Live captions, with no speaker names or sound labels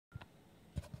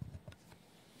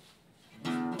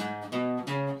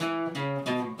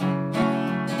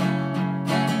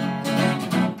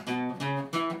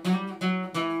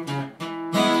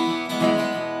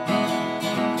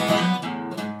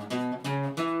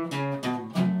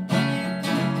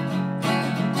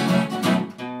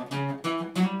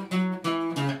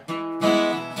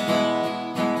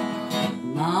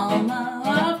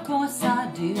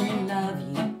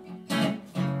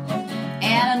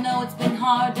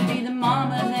to be the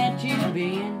mama that you've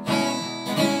been.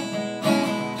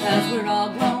 'Cause we're all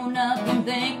grown up and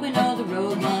think we know the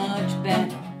road much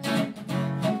better.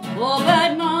 Oh,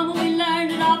 but mama, we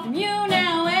learned it all from you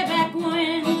now, way back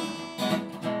when.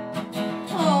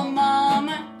 Oh,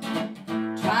 mama,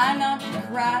 try not to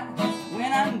cry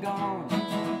when I'm gone.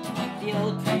 The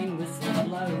old train whistle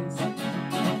blows.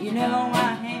 You know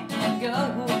I have to go.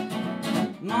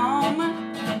 Mama,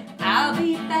 I'll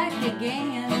be back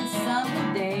again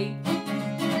someday.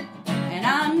 And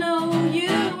I know you,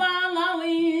 I'll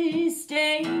always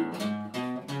stay.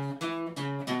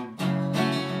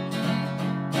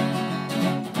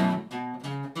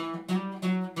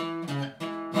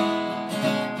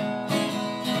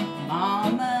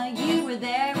 Mama, you were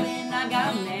there when I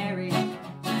got married.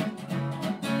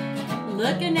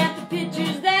 Looking at the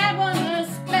pictures, that was a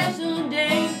special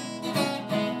day.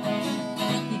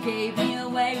 You gave me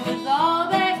away with all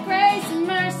that grace and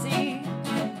mercy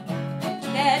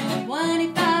that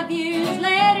 25 years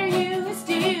later you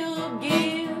still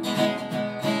give.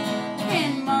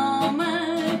 And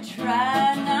mama,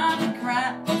 try not to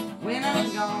cry when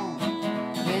I'm gone,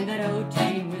 when that old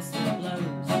train whistle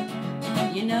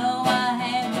blows. You know I